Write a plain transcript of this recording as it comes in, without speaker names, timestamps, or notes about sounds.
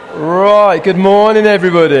Right, good morning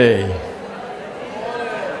everybody.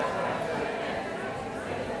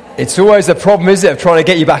 It's always a problem, isn't it, of trying to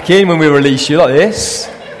get you back in when we release you like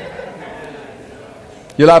this.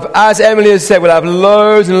 You'll have, as Emily has said, we'll have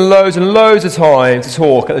loads and loads and loads of time to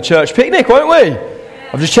talk at the church picnic, won't we?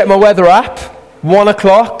 I've just checked my weather app, 1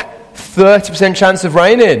 o'clock, 30% chance of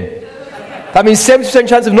raining. That means 70%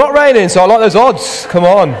 chance of not raining, so I like those odds. Come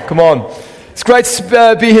on. It's great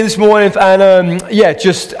to be here this morning, and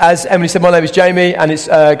just as Emily said, my name is Jamie, and it's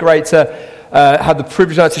great to have the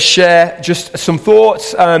privilege now to share just some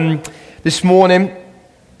thoughts this morning.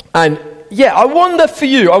 And I wonder if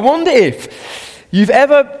you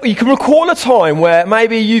can recall a time where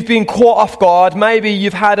maybe you've been caught off guard, maybe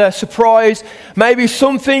you've had a surprise, maybe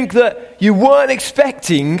something that you weren't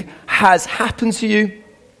expecting has happened to you.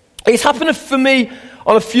 It's happened for me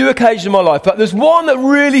on a few occasions in my life, but there's one that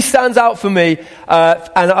really stands out for me,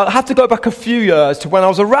 and I'll have to go back a few years to when I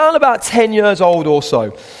was around about 10 years old or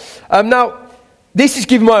so. Now, this is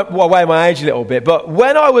giving away my age a little bit, but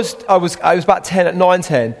when I was about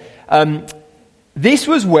 10, this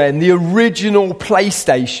was when the original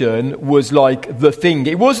PlayStation was like the thing.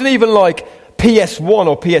 It wasn't even like PS1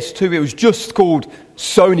 or PS2, it was just called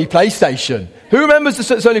Sony PlayStation. Who remembers the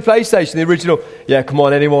Sony PlayStation, the original? Yeah, come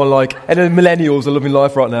on, anyone any millennials are loving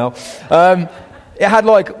life right now. It had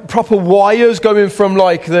like proper wires going from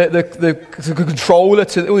like the controller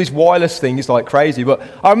to all these wireless things, like crazy. But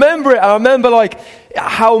I remember it. I remember like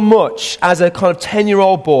how much, as a kind of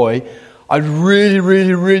 10-year-old boy, I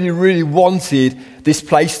really wanted this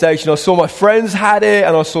PlayStation. I saw my friends had it,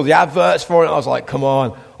 and I saw the adverts for it. And I was like, come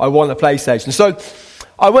on, I want a PlayStation. So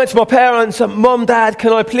I went to my parents and said, Mum, Dad,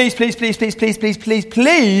 can I please have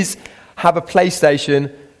a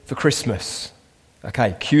PlayStation for Christmas?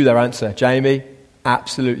 Okay, cue their answer. Jamie,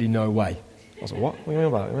 absolutely no way. I was like, what? What are you mean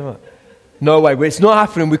about it? No way, but it's not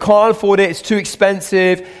happening. We can't afford it. It's too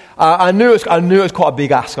expensive. I knew it was quite a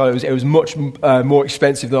big ask. It was much more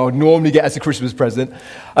expensive than I would normally get as a Christmas present.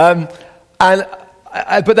 But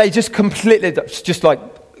they just completely,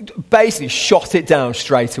 basically shot it down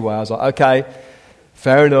straight away. I was like, okay,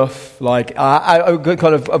 fair enough. Like I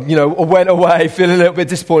kind of, went away feeling a little bit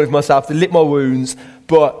disappointed with myself, to lick my wounds,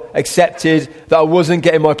 but accepted that I wasn't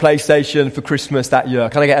getting my PlayStation for Christmas that year.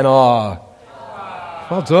 Can I get an R?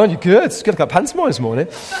 Well done, you're good. It's good. I got pantomime this morning.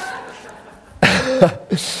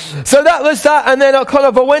 So that was that, and then I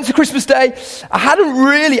went to Christmas Day. I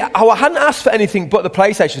hadn't asked for anything but the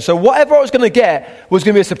PlayStation, so whatever I was going to get was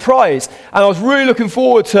going to be a surprise, and I was really looking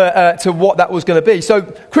forward to what that was going to be. So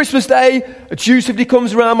Christmas Day, dutifully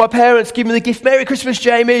comes around, my parents give me the gift, Merry Christmas,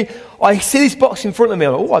 Jamie. I see this box in front of me,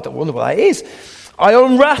 I'm like, I don't wonder what that is. I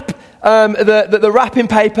unwrap the wrapping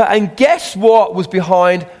paper, and guess what was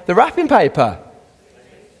behind the wrapping paper?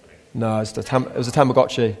 No, it was a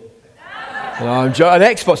Tamagotchi. No, an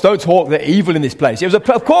Xbox. Don't talk. They're evil in this place.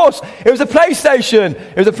 Of course, it was a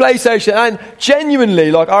PlayStation. And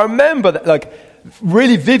genuinely, I remember that,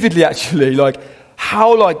 really vividly, actually,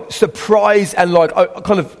 how, surprised and,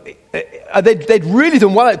 they'd really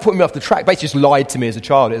done well at putting me off the track. Basically just lied to me as a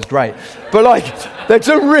child. It was great. But, they'd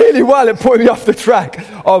done really well at putting me off the track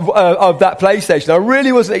of that PlayStation. I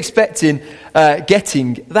really wasn't expecting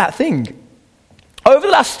getting that thing. Over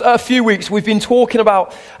the last few weeks, we've been talking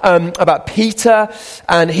about Peter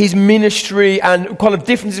and his ministry and kind of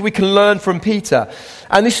differences we can learn from Peter.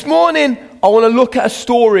 And this morning, I want to look at a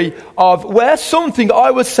story of where something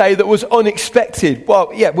I would say that was unexpected.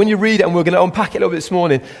 Well, yeah, when you read it, and we're going to unpack it a little bit this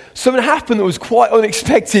morning, something happened that was quite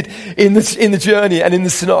unexpected in the journey and in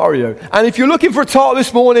the scenario. And if you're looking for a title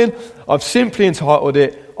this morning, I've simply entitled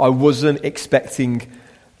it, I Wasn't Expecting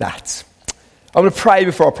That. I'm going to pray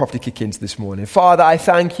before I properly kick into this morning. Father, I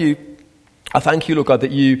thank you, Lord God,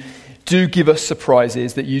 that you do give us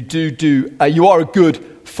surprises, that you you are a good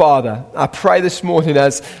Father. I pray this morning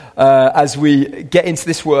as we get into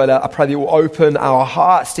this word, I pray that you will open our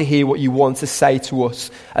hearts to hear what you want to say to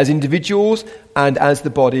us as individuals and as the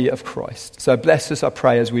body of Christ. So bless us, I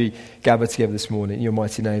pray, as we gather together this morning. In your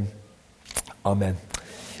mighty name, amen.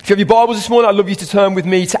 If you have your Bibles this morning, I'd love you to turn with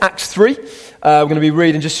me to Acts 3. We're going to be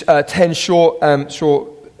reading just 10 short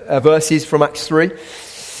verses from Acts 3.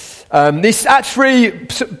 This Acts 3,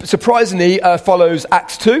 surprisingly, follows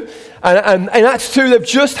Acts 2. And in Acts 2, they've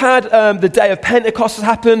just had the day of Pentecost has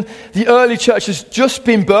happened. The early church has just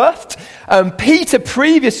been birthed. Peter,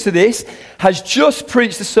 previous to this, has just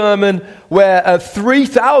preached a sermon where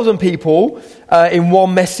 3,000 people in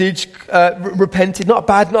one message repented. Not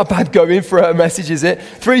a bad going for a message, is it?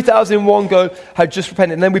 3,000 in one go had just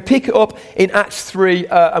repented. And then we pick it up in Acts 3,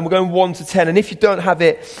 and we're going 1 to 10. And if you don't have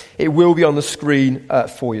it, it will be on the screen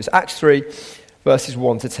for you. It's Acts 3, verses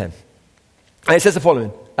 1 to 10. And it says the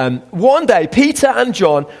following. One day, Peter and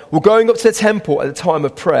John were going up to the temple at the time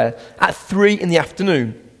of prayer at 3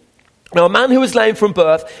 p.m. Now, a man who was lame from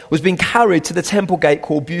birth was being carried to the temple gate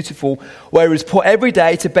called Beautiful, where he was put every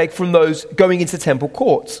day to beg from those going into the temple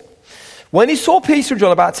courts. When he saw Peter and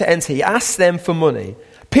John about to enter, he asked them for money.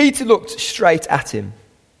 Peter looked straight at him,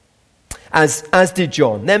 as did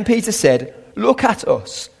John. Then Peter said, "Look at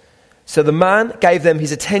us." So the man gave them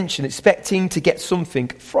his attention, expecting to get something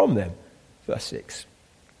from them. Verse 6.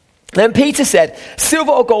 Then Peter said,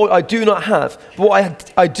 "Silver or gold I do not have, but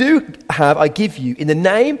what I do have I give you. In the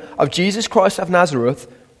name of Jesus Christ of Nazareth,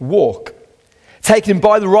 walk." Taking him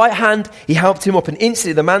by the right hand, he helped him up, and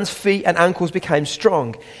instantly the man's feet and ankles became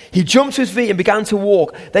strong. He jumped to his feet and began to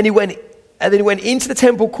walk. Then he went into the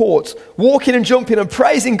temple courts, walking and jumping and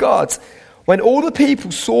praising God. When all the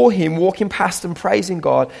people saw him walking past and praising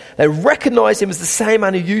God, they recognized him as the same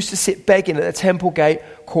man who used to sit begging at the temple gate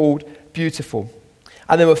called Beautiful.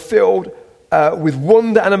 And they were filled with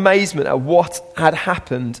wonder and amazement at what had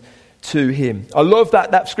happened to him. I love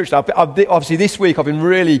that scripture. Obviously, this week I've been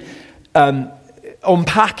really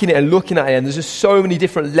unpacking it and looking at it, and there's just so many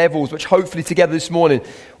different levels, which hopefully together this morning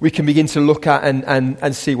we can begin to look at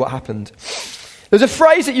and see what happened. There's a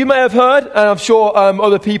phrase that you may have heard, and I'm sure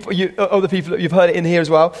other people you've heard it in here as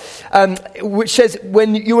well, which says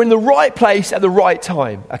when you're in the right place at the right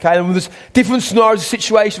time. Okay, and there's different scenarios,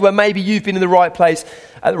 situations where maybe you've been in the right place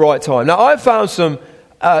at the right time. Now, I've found some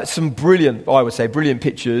brilliant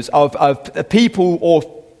pictures of people or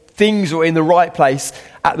things are in the right place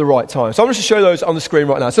at the right time. So I'm going to show those on the screen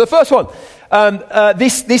right now. So the first one,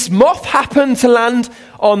 this moth happened to land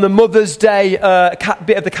on the Mother's Day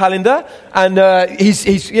bit of the calendar, and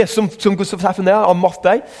some good stuff happened there on Moth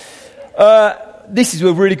Day. This is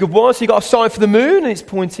a really good one. So you got a sign for the moon, and it's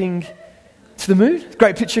pointing to the moon.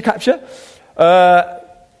 Great picture capture.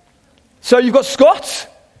 So you've got Scott,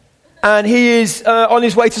 and he is on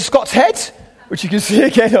his way to Scott's Head, which you can see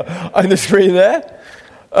again on the screen there.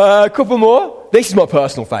 A couple more. This is my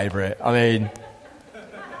personal favourite. I mean,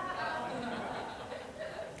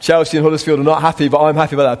 Chelsea and Huddersfield are not happy, but I'm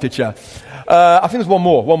happy about that picture. I think there's one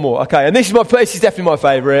more. Okay, and this is definitely my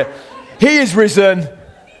favourite. He is risen.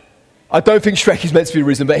 I don't think Shrek is meant to be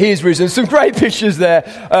risen, but he is risen. Some great pictures there.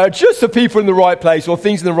 Just for people in the right place, or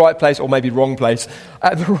things in the right place, or maybe wrong place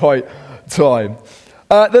at the right time.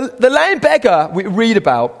 The lame beggar we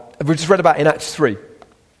just read about in Acts 3.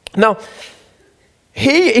 Now,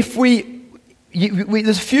 here,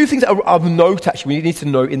 there's a few things of note actually we need to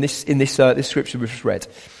note in this scripture we've just read.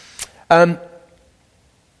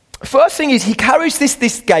 First thing is he carries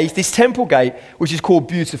this gate, this temple gate, which is called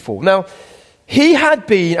Beautiful. Now, he had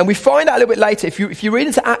been, and we find out a little bit later, if you read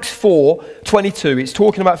into Acts 4:22, it's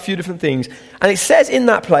talking about a few different things. And it says in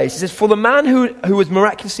that place, it says, for the man who was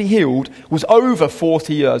miraculously healed was over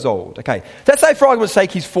 40 years old. Okay, let's say for argument's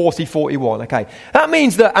sake he's 40, 41. Okay, that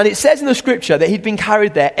means that, and it says in the scripture that he'd been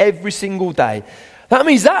carried there every single day. That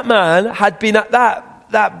means that man had been at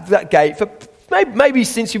that gate for maybe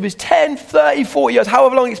since he was 10, 30, 40 years,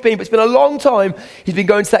 however long it's been, but it's been a long time. He's been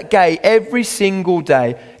going to that gate every single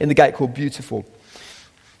day in the gate called Beautiful.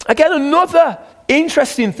 Again, another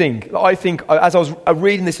interesting thing that I think, as I was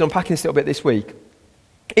reading this and unpacking this a little bit this week,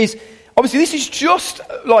 is obviously this is just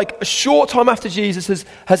like a short time after Jesus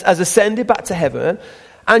has ascended back to heaven,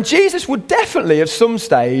 and Jesus would definitely at some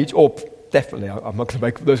stage, or definitely, I'm not going to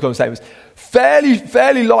make those kind of statements,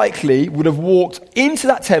 fairly likely would have walked into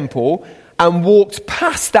that temple and walked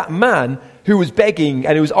past that man who was begging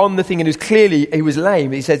and who was on the thing, and he was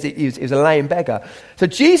lame. He says he was a lame beggar. So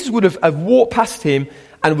Jesus would have walked past him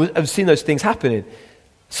and would have seen those things happening.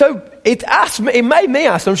 So it made me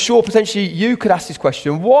ask, I'm sure potentially you could ask this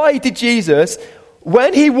question, why did Jesus,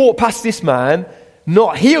 when he walked past this man,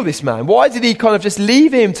 not heal this man? Why did he kind of just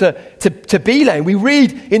leave him to be lame? We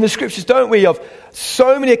read in the scriptures, don't we, of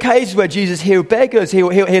so many occasions where Jesus healed beggars,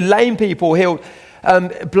 healed lame people, healed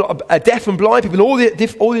deaf and blind people, and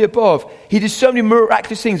all the above. He did so many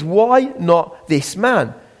miraculous things. Why not this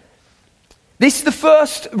man? This is the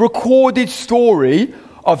first recorded story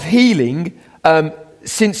of healing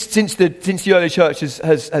since the early church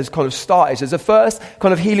has kind of started. It's the first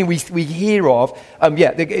kind of healing we hear of.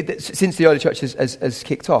 Since the early church has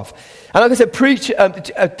kicked off. And like I said,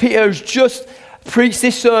 Peter has just preached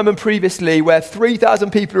this sermon previously, where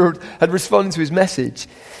 3,000 people had responded to his message.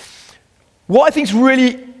 What I think is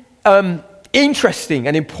really interesting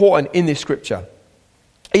and important in this scripture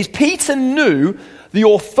is Peter knew the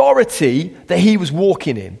authority that he was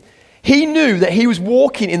walking in. He knew that he was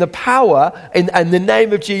walking in the power and the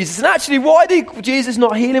name of Jesus. And actually, why did Jesus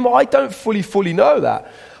not heal him? I don't fully know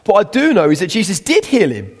that. What I do know is that Jesus did heal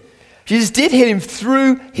him. Jesus did heal him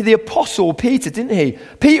through the apostle Peter, didn't he?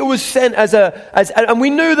 Peter was sent and we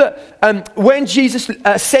knew that when Jesus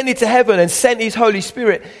ascended to heaven and sent his Holy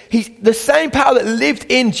Spirit, the same power that lived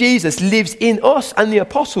in Jesus lives in us and the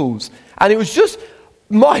apostles. And it was just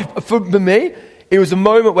for me, it was a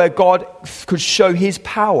moment where God could show his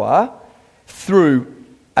power through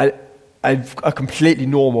a completely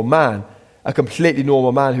normal man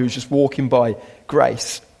who was just walking by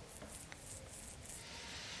grace.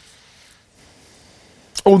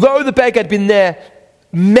 Although the beggar had been there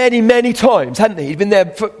many, many times, hadn't he? He'd been there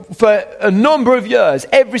for a number of years.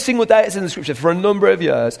 Every single day it's in the scripture for a number of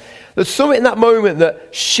years. There's something in that moment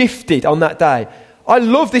that shifted on that day. I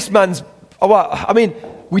love this man's,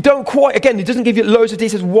 we don't quite, again, he doesn't give you loads of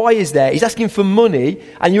details. Why is there? He's asking for money,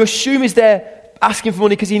 and you assume he's there asking for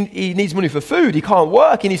money because he needs money for food. He can't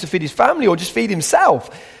work. He needs to feed his family or just feed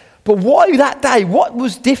himself. But why that day? What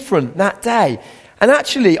was different that day? And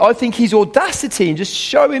actually, I think his audacity in just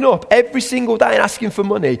showing up every single day and asking for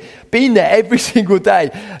money, being there every single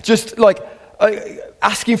day, just like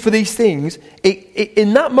asking for these things,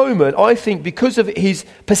 in that moment, I think because of his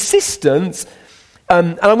persistence,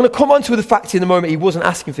 and I'm going to come on to the fact in a moment he wasn't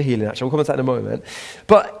asking for healing, actually. I'll come on to that in a moment.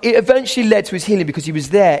 But it eventually led to his healing because he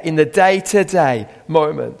was there in the day-to-day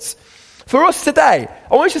moments. For us today,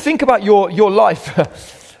 I want you to think about your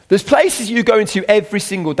life. There's places you go into every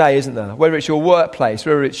single day, isn't there? Whether it's your workplace,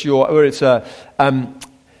 whether it's a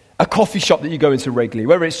coffee shop that you go into regularly,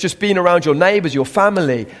 whether it's just being around your neighbours, your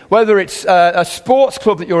family, whether it's a sports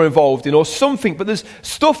club that you're involved in or something. But there's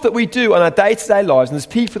stuff that we do on our day-to-day lives, and there's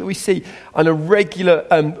people that we see on a regular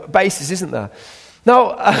basis, isn't there?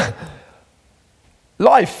 Now,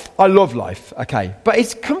 life, I love life, okay, but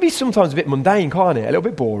it can be sometimes a bit mundane, can't it? A little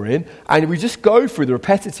bit boring, and we just go through the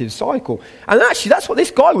repetitive cycle. And actually, that's what this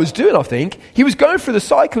guy was doing, I think. He was going through the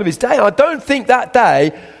cycle of his day, and I don't think that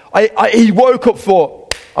day he woke up for,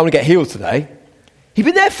 I'm going to get healed today. He'd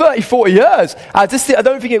been there 30, 40 years. I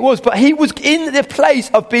don't think it was, but he was in the place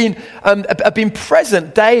of being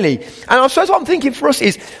present daily. And I suppose what I'm thinking for us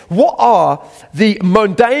is, what are the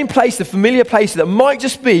mundane places, the familiar places that might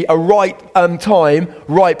just be a right time,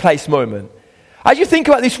 right place moment? As you think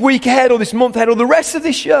about this week ahead or this month ahead or the rest of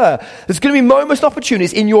this year, there's going to be moments and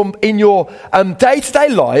opportunities in your day-to-day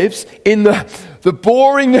lives, in the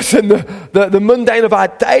boringness and the mundane of our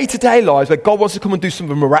day-to-day lives, where God wants to come and do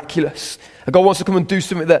something miraculous. And God wants to come and do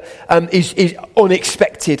something that is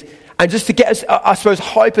unexpected. And just to get us, I suppose,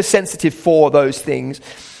 hypersensitive for those things.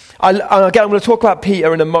 And again, I'm going to talk about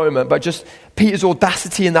Peter in a moment, but just Peter's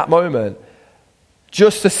audacity in that moment.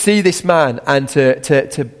 Just to see this man and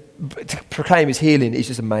to proclaim his healing is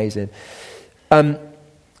just amazing.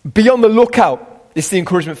 Be on the lookout. This is the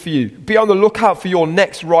encouragement for you. Be on the lookout for your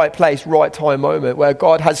next right place, right time moment where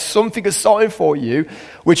God has something assigned for you,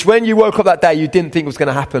 which when you woke up that day, you didn't think was going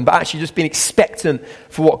to happen, but actually just being expectant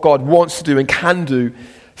for what God wants to do and can do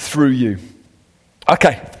through you.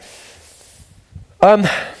 Okay.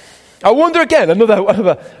 I wonder again, another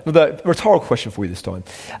rhetorical question for you this time.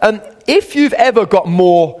 If you've ever got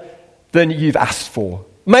more than you've asked for,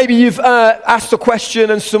 maybe you've asked a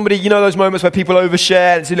question and somebody, you know those moments where people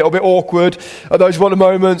overshare, it's a little bit awkward, or those one of the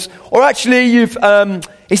moments, or actually you've,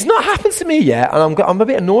 it's not happened to me yet, and I'm a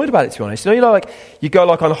bit annoyed about it, to be honest. You know, you go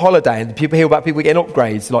like on holiday and people hear about people getting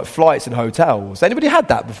upgrades, like flights and hotels. Anybody had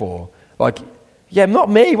that before? Like, yeah, not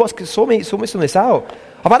me. Sort me some of this out.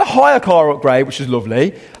 I've had a hire car upgrade, which is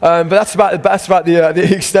lovely, but that's about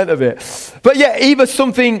the extent of it. But yeah, either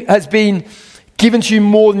something has been given to you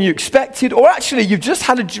more than you expected, or actually you've just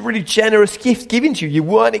had a really generous gift given to you. You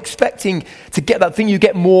weren't expecting to get that thing, you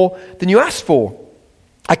get more than you asked for.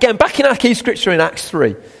 Again, back in our key scripture in Acts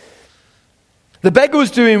 3, the beggar was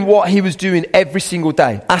doing what he was doing every single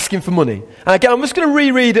day, asking for money. And again, I'm just going to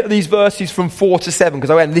reread these verses from 4 to 7, because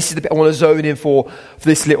again, this is the bit I want to zone in for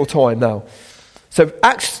this little time now. So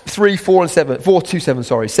Acts 3, 4 to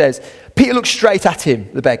 7, says, Peter looked straight at him,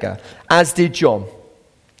 the beggar, as did John.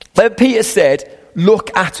 Then Peter said,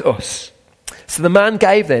 "Look at us." So the man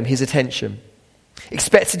gave them his attention,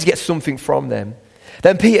 expecting to get something from them.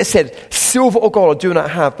 Then Peter said, "Silver or gold I do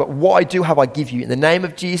not have, but what I do have I give you. In the name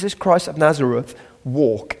of Jesus Christ of Nazareth,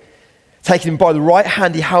 walk." Taking him by the right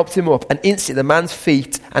hand, he helped him up, and instantly the man's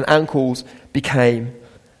feet and ankles became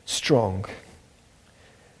strong.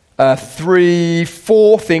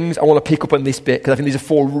 4 things I want to pick up on this bit, because I think these are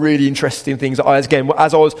 4 really interesting things that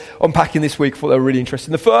as I was unpacking this week, I thought they were really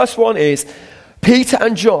interesting. The first one is Peter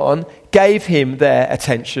and John gave him their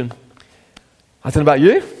attention. I don't know about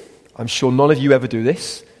you. I'm sure none of you ever do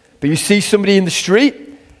this. But you see somebody in the street,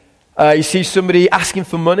 you see somebody asking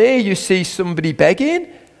for money, you see somebody begging,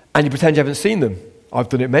 and you pretend you haven't seen them. I've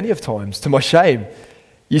done it many of times, to my shame.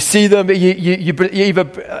 You see them,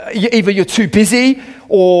 either you're too busy,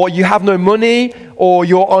 or you have no money, or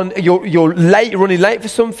you're late, you're running late for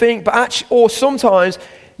something. Or sometimes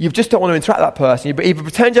you just don't want to interact with that person. You either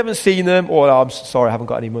pretend you haven't seen them, or I'm sorry, I haven't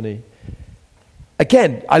got any money.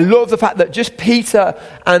 Again, I love the fact that just Peter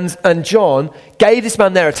and John gave this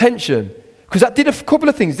man their attention, because that did a couple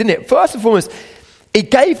of things, didn't it? First and foremost,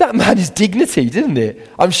 it gave that man his dignity, didn't it?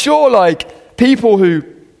 I'm sure, people who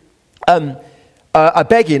are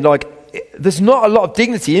begging, there's not a lot of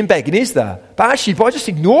dignity in begging, is there? But actually, by just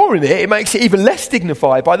ignoring it, it makes it even less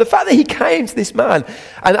dignified. By the fact that he came to this man,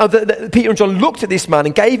 and Peter and John looked at this man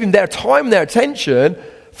and gave him their time and their attention,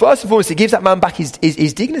 first and foremost, it gives that man back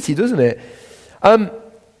his dignity, doesn't it?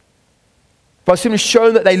 By simply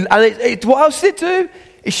showing that what else did it do?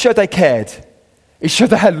 It showed they cared. It showed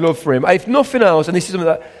they had love for him. If nothing else, and this is something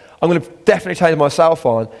that I'm going to definitely take myself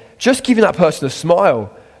on, just giving that person a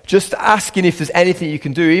smile, just asking if there's anything you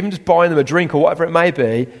can do, even just buying them a drink or whatever it may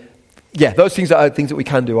be. Yeah, those things are things that we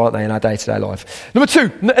can do, aren't they, in our day-to-day life. Number two,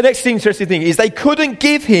 the next interesting thing is they couldn't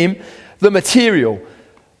give him the material.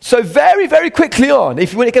 So very, very quickly on,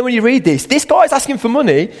 when you read this guy's asking for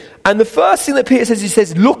money, and the first thing that Peter says, he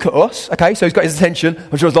says, look at us. Okay, so he's got his attention.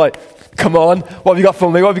 I'm sure he's like, come on, what have you got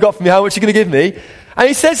for me? What have you got for me? How much are you going to give me? And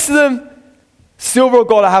he says to them, silver or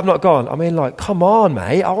gold I have not gone. I mean, come on,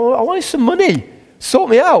 mate. I want some money. Sort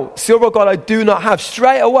me out. Silver or gold I do not have.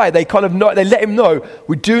 Straight away, they let him know,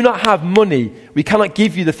 we do not have money. We cannot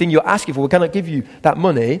give you the thing you're asking for. We cannot give you that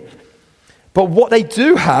money. But what they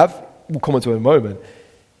do have, we'll come on to in a moment.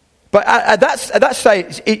 But at that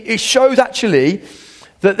stage, it shows actually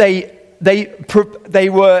that they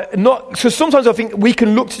were not. So sometimes I think we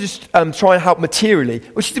can look to just try and help materially,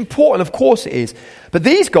 which is important, of course it is. But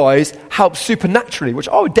these guys help supernaturally, which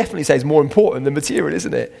I would definitely say is more important than material,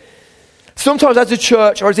 isn't it? Sometimes as a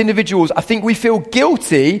church or as individuals, I think we feel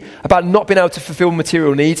guilty about not being able to fulfill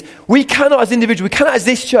material needs. We cannot as individuals, we cannot as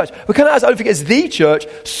this church, we cannot as, I don't think as the church,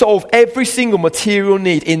 solve every single material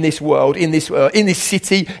need in this world, in this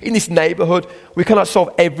city, in this neighborhood. We cannot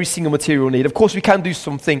solve every single material need. Of course we can do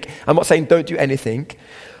something. I'm not saying don't do anything.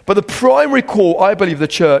 But the primary call, I believe, of the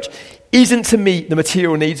church isn't to meet the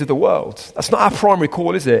material needs of the world. That's not our primary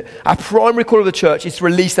call, is it? Our primary call of the church is to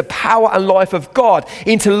release the power and life of God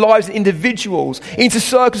into lives of individuals, into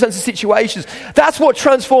circumstances, situations. That's what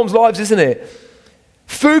transforms lives, isn't it?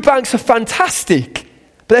 Food banks are fantastic,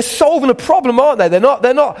 but they're solving a problem, aren't they? They're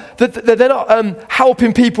not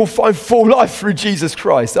helping people find full life through Jesus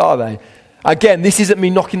Christ, are they? Again, this isn't me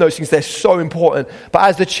knocking those things. They're so important. But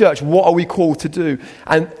as the church, what are we called to do?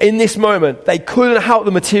 And in this moment, they couldn't help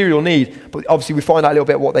the material need. But obviously, we find out a little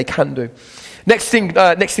bit what they can do. Next thing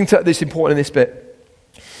that's important in this bit.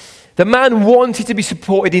 The man wanted to be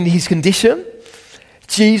supported in his condition.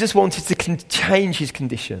 Jesus wanted to change his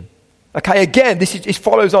condition. Okay, again, it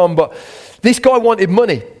follows on. But this guy wanted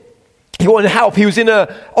money. He wanted help. He was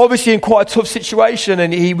obviously in quite a tough situation.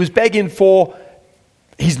 And he was begging for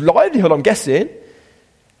his livelihood, I'm guessing.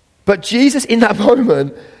 But Jesus, in that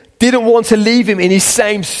moment, didn't want to leave him in his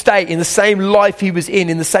same state, in the same life he was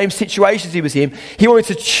in the same situations he was in. He wanted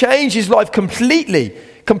to change his life completely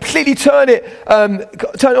turn it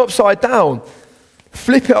upside down,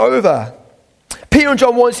 flip it over. Peter and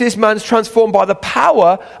John wanted this man transformed by the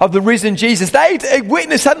power of the risen Jesus. They'd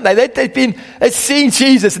witnessed, hadn't they? They'd seen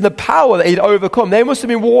Jesus and the power that he'd overcome. They must have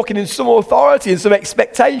been walking in some authority and some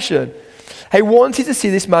expectation. He wanted to see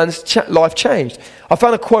this man's life changed. I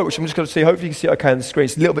found a quote, which I'm just going to see. Hopefully you can see it okay on the screen.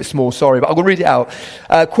 It's a little bit small, sorry, but I'm going to read it out.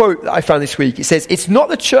 A quote that I found this week. It says, "It's not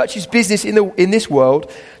the church's business in this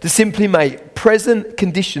world to simply make present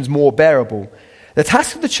conditions more bearable. The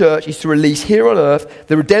task of the church is to release here on earth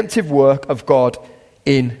the redemptive work of God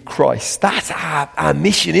in Christ." That's our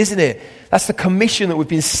mission, isn't it? That's the commission that we've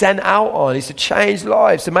been sent out on, is to change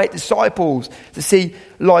lives, to make disciples, to see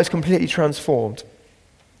lives completely transformed.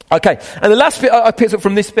 Okay, and the last bit I picked up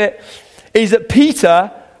from this bit is that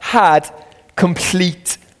Peter had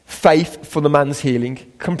complete faith for the man's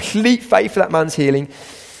healing. Complete faith for that man's healing.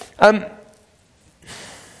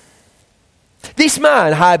 This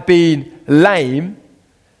man had been lame,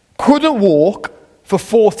 couldn't walk for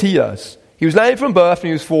 40 years. He was lame from birth and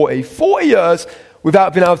he was 40. 40 years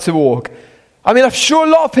without being able to walk. I mean, I'm sure a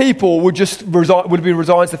lot of people would have been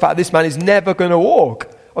resigned to the fact that this man is never going to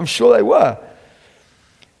walk. I'm sure they were.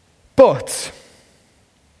 But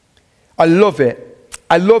I love it.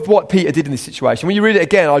 I love what Peter did in this situation. When you read it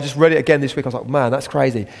again, I just read it again this week. I was like, man, that's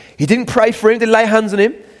crazy. He didn't pray for him, didn't lay hands on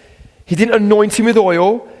him. He didn't anoint him with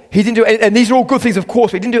oil. He didn't do any, and these are all good things, of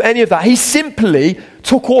course, but he didn't do any of that. He simply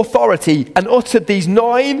took authority and uttered these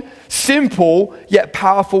 9 simple yet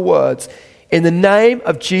powerful words. In the name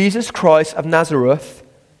of Jesus Christ of Nazareth,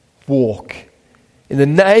 walk. In the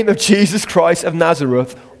name of Jesus Christ of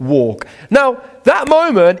Nazareth, walk. Now, that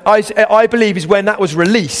moment, I believe, is when that was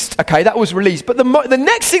released. Okay, that was released. But the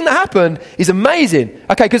next thing that happened is amazing.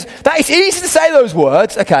 Okay, because it's easy to say those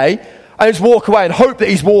words, okay, and just walk away and hope that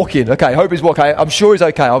he's walking. Okay, hope he's walking. I'm sure he's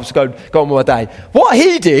okay. I'll just go on with my day. What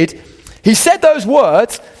he did, he said those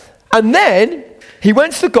words, and then he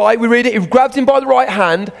went to the guy, we read it, he grabbed him by the right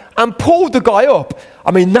hand and pulled the guy up.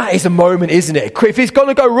 I mean, that is a moment, isn't it? If it's going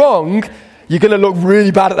to go wrong, you're going to look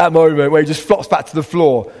really bad at that moment where he just flops back to the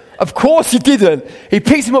floor. Of course he didn't. He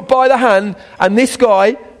picked him up by the hand, and this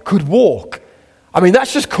guy could walk. I mean,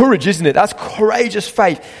 that's just courage, isn't it? That's courageous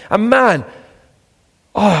faith. And man,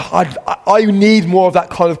 I need more of that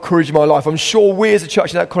kind of courage in my life. I'm sure we as a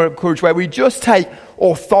church need that kind of courage where we just take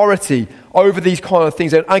authority over these kind of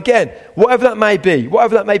things. And again, whatever that may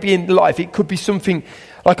be in life, it could be something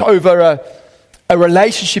like over a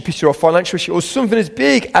relationship issue or a financial issue or something as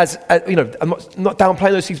big as I'm not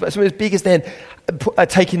downplaying those things, but something as big as then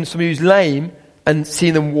taking somebody who's lame and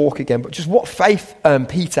seeing them walk again. But just what faith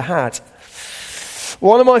Peter had.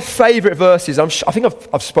 One of my favourite verses, I think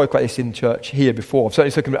I've spoken about this in church here before. I've certainly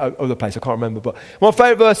spoken about other places, I can't remember. But one of my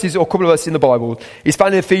favourite verses, or a couple of verses in the Bible, is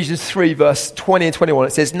found in Ephesians 3, verse 20 and 21.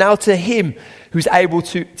 It says, now to him who's able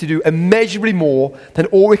to do immeasurably more than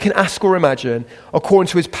all we can ask or imagine, according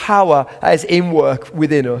to his power that is in work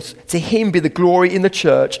within us. To him be the glory in the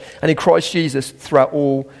church and in Christ Jesus throughout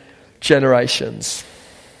all generations.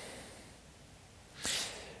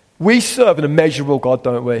 We serve an immeasurable God,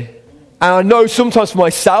 don't we? And I know sometimes for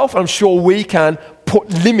myself, I'm sure we can put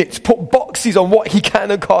limits, put boxes on what he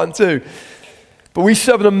can and can't do. But we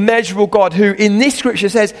serve an immeasurable God who, in this scripture,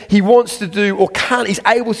 says he wants to do or he's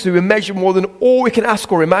able to do immeasurable more than all we can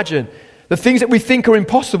ask or imagine. The things that we think are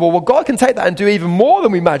impossible, well, God can take that and do even more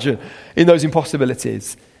than we imagine in those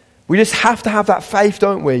impossibilities. We just have to have that faith,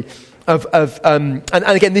 don't we? And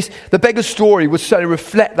again, the beggar's story would certainly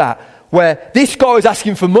reflect that, where this guy was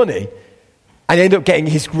asking for money, and he ended up getting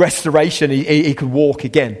his restoration. He could walk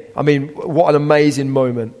again. I mean, what an amazing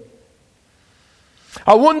moment.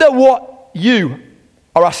 I wonder what you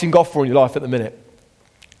are asking God for in your life at the minute.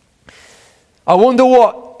 I wonder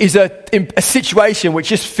what is a situation which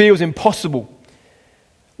just feels impossible.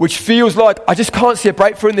 Which feels like, I just can't see a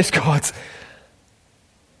breakthrough in this, God.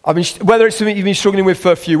 I mean, whether it's something you've been struggling with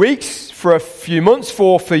for a few weeks, for a few months,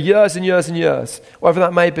 for years and years and years, whatever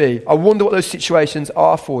that may be. I wonder what those situations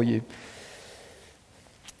are for you.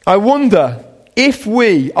 I wonder if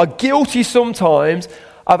we are guilty sometimes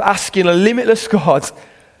of asking a limitless God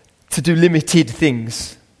to do limited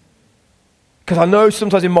things. Because I know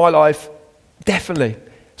sometimes in my life, definitely,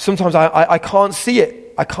 sometimes I can't see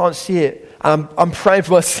it. I can't see it. And I'm praying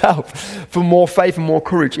for myself for more faith and more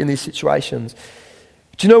courage in these situations.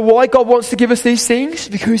 Do you know why God wants to give us these things?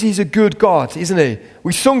 Because he's a good God, isn't he?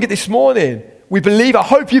 We sung it this morning. We believe, I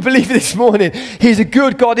hope you believe it this morning. He's a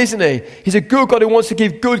good God, isn't he? He's a good God who wants to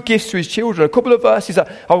give good gifts to his children. A couple of verses that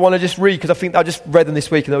I want to just read because I think I just read them this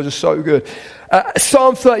week and they were just so good.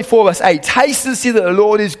 Psalm 34 verse 8. Taste and see that the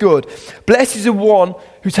Lord is good. Blessed is the one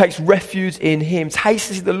who takes refuge in him.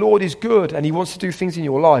 Taste and see that the Lord is good and he wants to do things in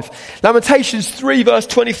your life. Lamentations 3 verse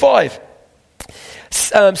 25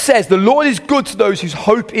 says, the Lord is good to those whose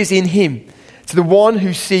hope is in him. To the one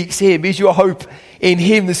who seeks him. Is your hope in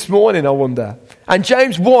him this morning, I wonder? And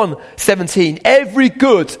James 1:17, every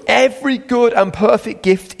good and perfect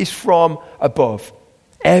gift is from above.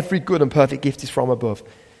 Every good and perfect gift is from above.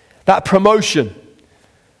 That promotion,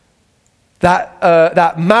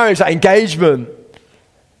 that marriage, that engagement,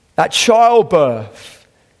 that childbirth,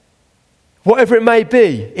 whatever it may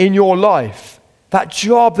be in your life, that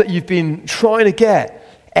job that you've been trying to get,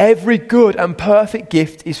 every good and perfect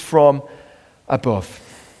gift is from above.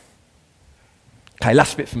 Okay,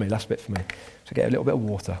 last bit for me. So get a little bit of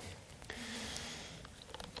water.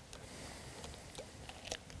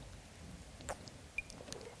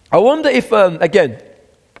 I wonder if, again,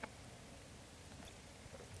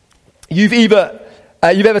 you've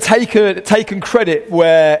ever taken credit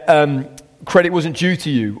where credit wasn't due to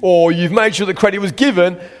you, or you've made sure the credit was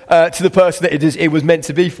given to the person that it was meant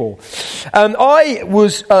to be for. I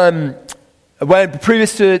was, when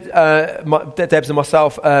previous to Debs and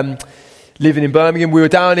myself living in Birmingham, we were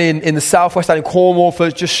down in the southwest, down in Cornwall for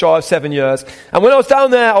just shy of 7 years. And when I was down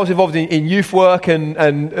there, I was involved in youth work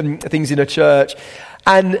and things in a church.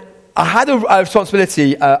 And I had a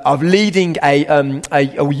responsibility of leading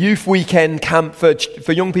a youth weekend camp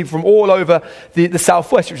for young people from all over the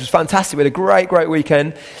Southwest, which was fantastic. We had a great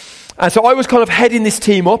weekend. And so I was kind of heading this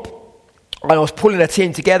team up, and I was pulling a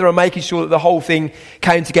team together and making sure that the whole thing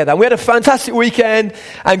came together. And we had a fantastic weekend,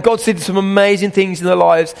 and God did some amazing things in the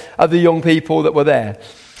lives of the young people that were there.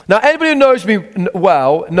 Now, anybody who knows me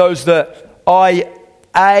well knows that I,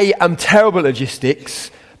 A, am terrible at logistics,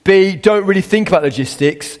 B, don't really think about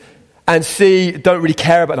logistics, and C, don't really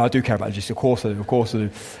care about... No, I do care about logistics, of course I do.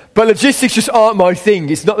 But logistics just aren't my thing.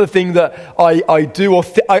 It's not the thing that I do, or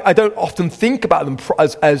I don't often think about them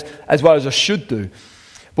as well as I should do.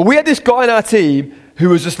 But we had this guy in our team who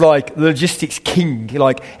was just like the logistics king.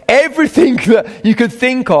 Like everything that you could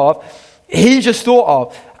think of, he just thought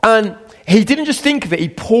of. And he didn't just think of it, he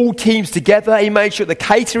pulled teams together, he made sure the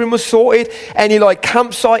catering was sorted, any like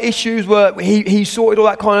campsite issues were, he sorted all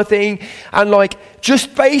that kind of thing, and like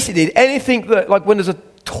just basically did anything that, like when there's a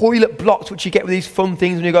toilet blocked, which you get with these fun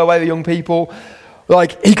things when you go away with young people,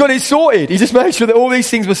 like he got it sorted. He just made sure that all these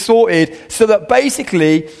things were sorted so that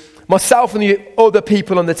basically myself and the other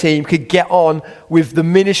people on the team could get on with the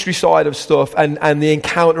ministry side of stuff and the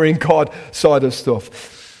encountering God side of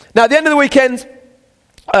stuff. Now at the end of the weekend,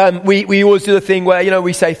 we always do the thing where, you know,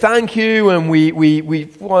 we say thank you, and we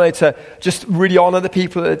wanted to just really honour the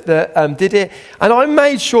people that did it. And I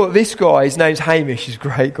made sure that this guy, his name's Hamish, he's a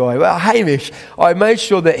great guy. Well, Hamish, I made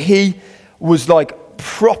sure that he was like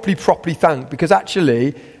properly thanked, because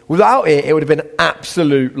actually without it, it would have been an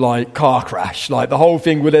absolute like car crash. Like the whole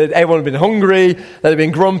thing everyone would have been hungry, they'd have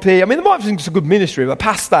been grumpy. I mean, there might have been some good ministry, but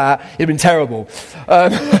past that, it'd been terrible.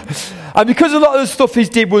 And because a lot of the stuff he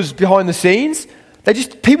did was behind the scenes,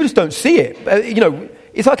 people just don't see it. You know,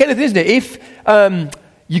 it's like anything, isn't it? If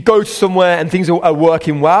you go to somewhere and things are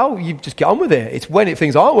working well, you just get on with it. It's when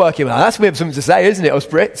things aren't working well, that's when we have something to say, isn't it, us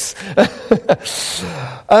Brits?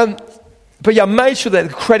 But yeah, I made sure that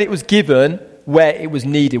the credit was given where it was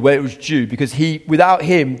needed, where it was due, because without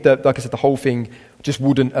him, like I said, the whole thing just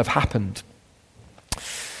wouldn't have happened.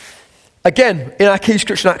 Again, in our key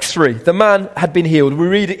scripture in Acts 3, the man had been healed. We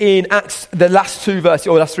read it in Acts, the last 3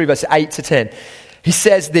 verses, 8 to 10. He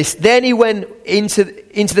says this: then he went into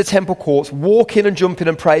the temple courts, walking and jumping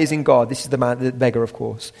and praising God. This is the man, the beggar, of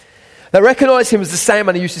course. They recognized him as the same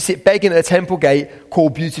man who used to sit begging at the temple gate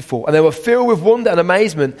called Beautiful. And they were filled with wonder and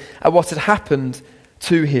amazement at what had happened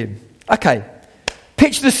to him. Okay,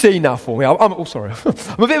 picture the scene now for me. I'm a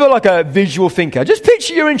bit of like a visual thinker. Just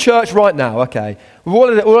picture you're in church right now, okay?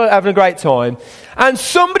 We're all having a great time. And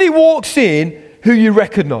somebody walks in who you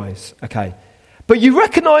recognize, okay? But you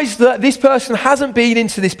recognize that this person hasn't been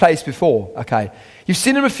into this place before, okay? You've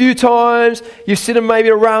seen him a few times. You've seen him maybe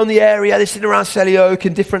around the area. They've seen him around Selly Oak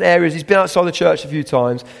in different areas. He's been outside the church a few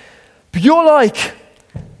times. But you're like,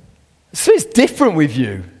 something's different with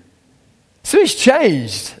you. Something's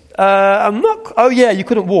changed. Oh yeah, you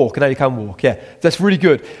couldn't walk, and now you can walk. Yeah, that's really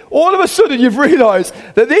good. All of a sudden, you've realised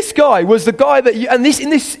that this guy was the guy that in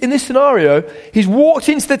this scenario, he's walked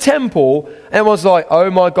into the temple, and everyone's like,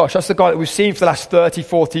 oh my gosh, that's the guy that we've seen for the last 30,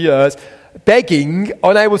 40 years, begging,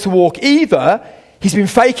 unable to walk. Either he's been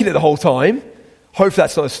faking it the whole time, hopefully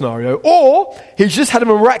that's not a scenario, or he's just had a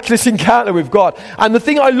miraculous encounter with God. And the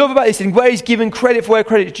thing I love about this, and where he's given credit for where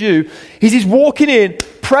credit's due, is he's walking in,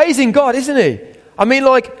 praising God, isn't he? I mean,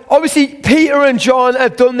 like, obviously, Peter and John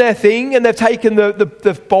have done their thing, and they've taken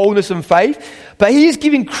the boldness and faith, but he is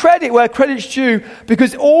giving credit where credit's due,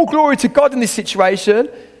 because all glory to God in this situation.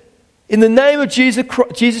 In the name of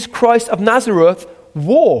Jesus Christ of Nazareth,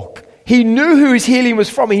 walk. He knew who his healing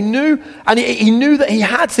was from. He knew, and he knew that he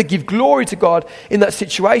had to give glory to God in that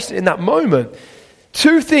situation, in that moment.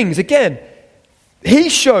 Two things, again. He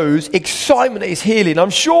shows excitement at his healing.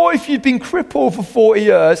 I'm sure if you've been crippled for 40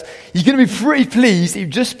 years, you're going to be pretty pleased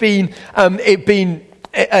you've just been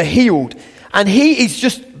healed. And he is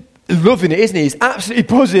just loving it, isn't he? He's absolutely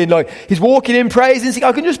buzzing. Like, he's walking in, praising.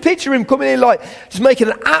 I can just picture him coming in, like, just making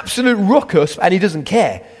an absolute ruckus, and he doesn't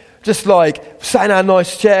care. Just like sat in our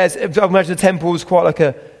nice chairs. I imagine the temple was quite like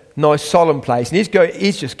a nice solemn place, and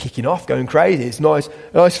he's just kicking off, going crazy. It's nice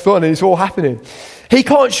fun, and it's all happening. He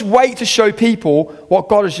can't wait to show people what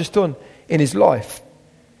God has just done in his life.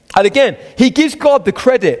 And again, he gives God the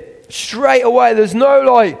credit straight away. There's no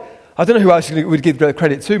like, I don't know who else he would give the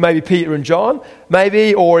credit to. Maybe Peter and John,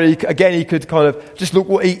 maybe, or he could kind of just look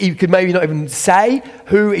what he could maybe not even say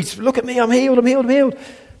who. He's look at me, I'm healed.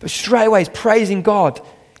 But straight away, he's praising God.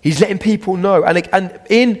 He's letting people know. And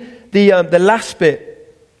in the last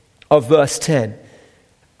bit of verse 10.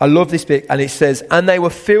 I love this bit, and it says, and they were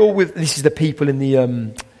filled with, this is the people in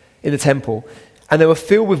the temple, And they were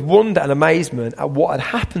filled with wonder and amazement at what had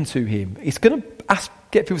happened to him. It's going to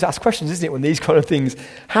get people to ask questions, isn't it, when these kind of things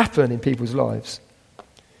happen in people's lives?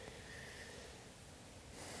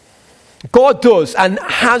 God does and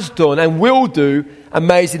has done and will do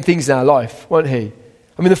amazing things in our life, won't he?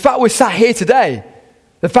 I mean, the fact we're sat here today,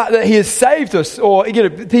 the fact that he has saved us, or, he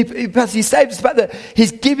saved us, the fact that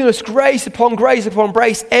he's given us grace upon grace upon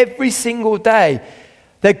grace every single day.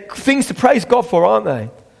 They're things to praise God for, aren't they?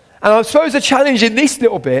 And I suppose the challenge in this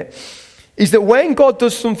little bit is that when God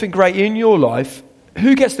does something great in your life,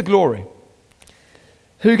 who gets the glory?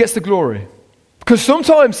 Who gets the glory? Because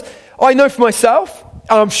sometimes I know for myself,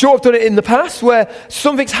 and I'm sure I've done it in the past, where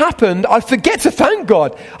something's happened, I forget to thank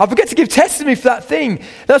God. I forget to give testimony for that thing.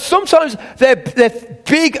 Now, sometimes they're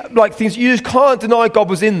big, like, things you just can't deny God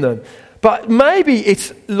was in them. But maybe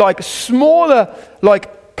it's like smaller,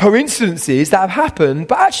 like, coincidences that have happened,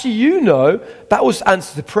 but actually that was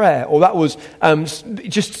answer to prayer, or that was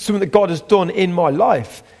just something that God has done in my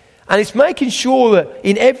life. And it's making sure that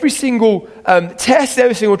in every single test,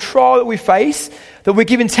 every single trial that we face, that we're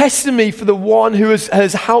giving testimony for the one who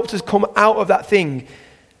has helped us come out of that thing,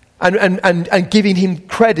 and giving him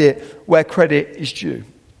credit where credit is due.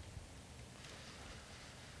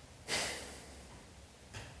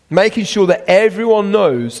 Making sure that everyone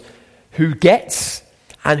knows who gets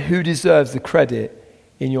and who deserves the credit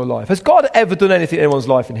in your life. Has God ever done anything in anyone's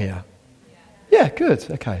life in here? Yeah, good.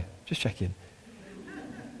 Okay, just checking.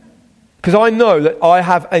 Because I know that I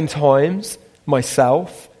have, in times,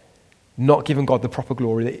 myself, not given God the proper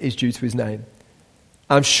glory that is due to his name.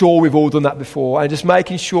 I'm sure we've all done that before. And just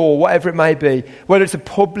making sure, whatever it may be, whether it's a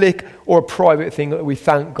public or a private thing, that we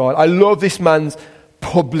thank God. I love this man's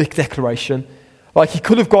public declaration. Like, he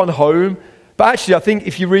could have gone home, but actually I think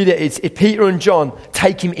if you read it, it's Peter and John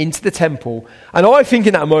take him into the temple. And I think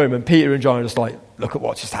in that moment, Peter and John are just like, look at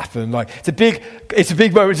what just happened. Like, it's a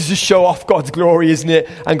big moment to just show off God's glory, isn't it?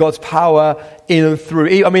 And God's power in and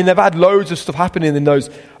through. I mean, they've had loads of stuff happening in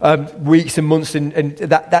those weeks and months and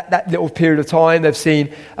that little period of time. They've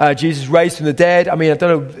seen Jesus raised from the dead. I mean, I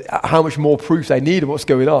don't know how much more proof they need of what's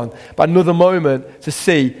going on. But another moment to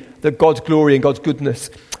see that God's glory and God's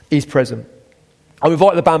goodness is present. I'll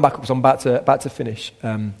invite the band back up because I'm about to finish.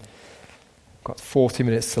 Got 40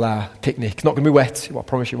 minutes till our picnic. It's not going to be wet. Well, I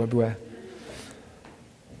promise you it won't be wet.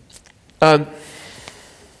 I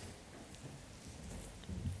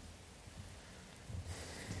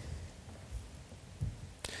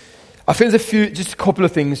think there's just a couple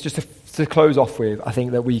of things just to close off with, I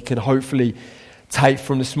think that we can hopefully take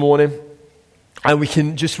from this morning and we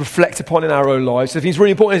can just reflect upon in our own lives. So I think it's really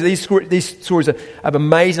important. These stories are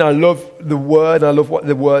amazing. I love the word and I love what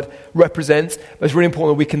the word represents. But it's really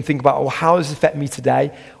important that we can think about, well, how does this affect me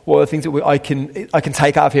today? What are the things that I can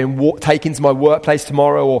take out of here and take into my workplace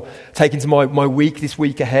tomorrow, or take into my week this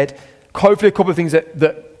week ahead? Hopefully a couple of things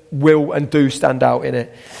that will and do stand out in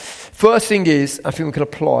it. First thing is, I think we can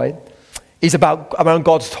apply, is around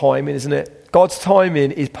God's timing, isn't it? God's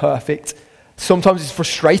timing is perfect. Sometimes it's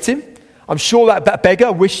frustrating. I'm sure that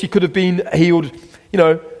beggar wished he could have been healed,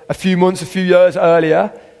 a few months, a few years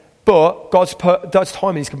earlier. But God's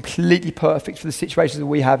timing is completely perfect for the situations that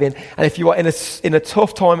we have in. And if you are in a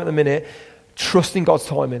tough time at the minute, trust in God's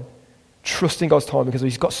timing. Trust in God's timing, because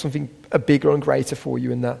he's got something bigger and greater for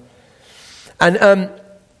you in that. And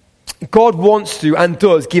God wants to and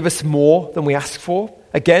does give us more than we ask for.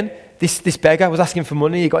 Again, this beggar was asking for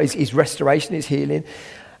money. He got his restoration, his healing.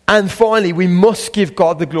 And finally, we must give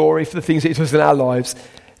God the glory for the things that he does in our lives.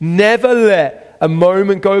 Never let a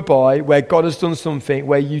moment go by where God has done something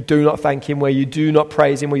where you do not thank him, where you do not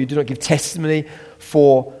praise him, where you do not give testimony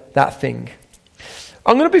for that thing.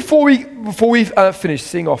 I'm going to, before we finish,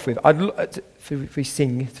 sing off with, if we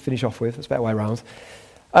sing to finish off with, that's a better way around.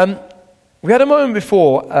 We had a moment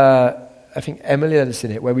before, I think Emily led us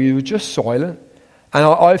in it, where we were just silent. And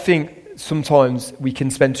I think sometimes we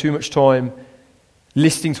can spend too much time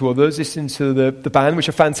listening to others, listening to the band, which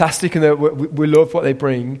are fantastic, and we love what they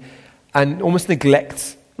bring, and almost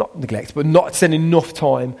not spend enough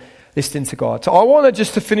time listening to God. So I want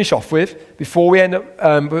just to finish off with, before we end up,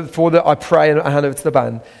 I pray and I hand over to the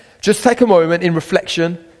band, just take a moment in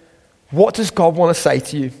reflection. What does God want to say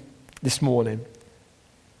to you this morning?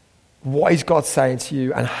 What is God saying to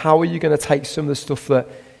you, and how are you going to take some of the stuff that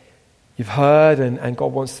you've heard and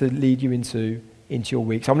God wants to lead you into your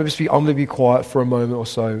week? So I'm going to be quiet for a moment or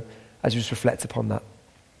so as you just reflect upon that.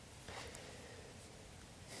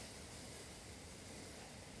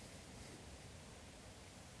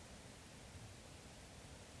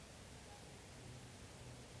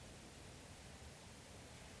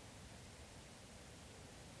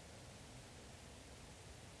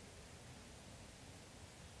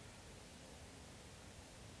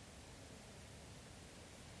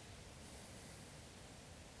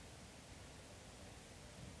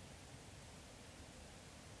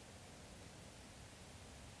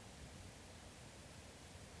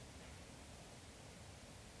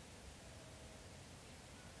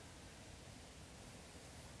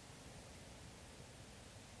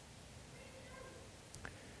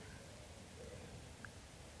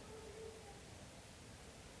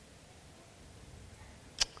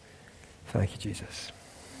 Thank you, Jesus.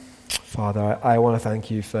 Father, I want to thank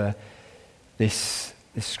you for this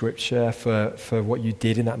scripture, for what you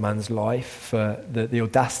did in that man's life, for the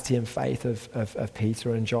audacity and faith of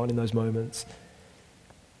Peter and John in those moments.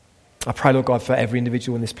 I pray, Lord God, for every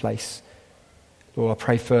individual in this place. Lord, I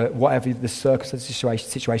pray for whatever the circumstance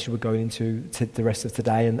situation we're going into the rest of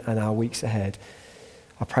today and our weeks ahead.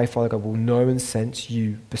 I pray, Father God, we'll know and sense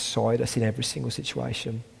you beside us in every single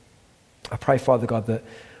situation. I pray, Father God, that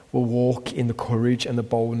we'll walk in the courage and the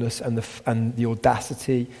boldness and the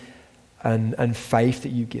audacity and faith that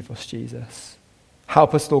you give us, Jesus.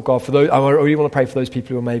 Help us, Lord God, for those. I really want to pray for those people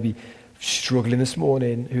who are maybe struggling this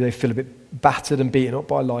morning, who they feel a bit battered and beaten up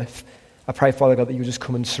by life. I pray, Father God, that you'll just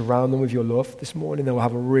come and surround them with your love this morning. They will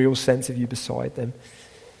have a real sense of you beside them.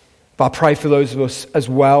 But I pray for those of us as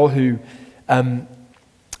well who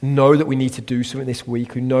know that we need to do something this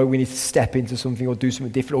week, who know we need to step into something or do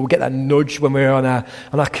something different, or we'll get that nudge when we're on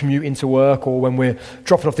our commute into work, or when we're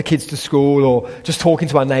dropping off the kids to school, or just talking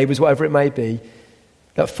to our neighbours, whatever it may be.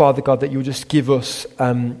 That, Father God, that you'll just give us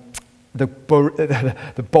the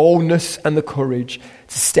boldness and the courage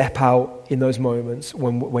to step out in those moments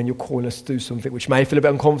when you're calling us to do something which may feel a bit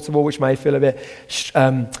uncomfortable, which may feel a bit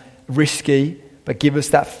risky, but give us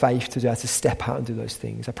that faith to be able to step out and do those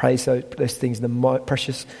things. I pray those things in the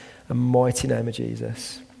precious and mighty name of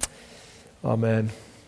Jesus. Amen.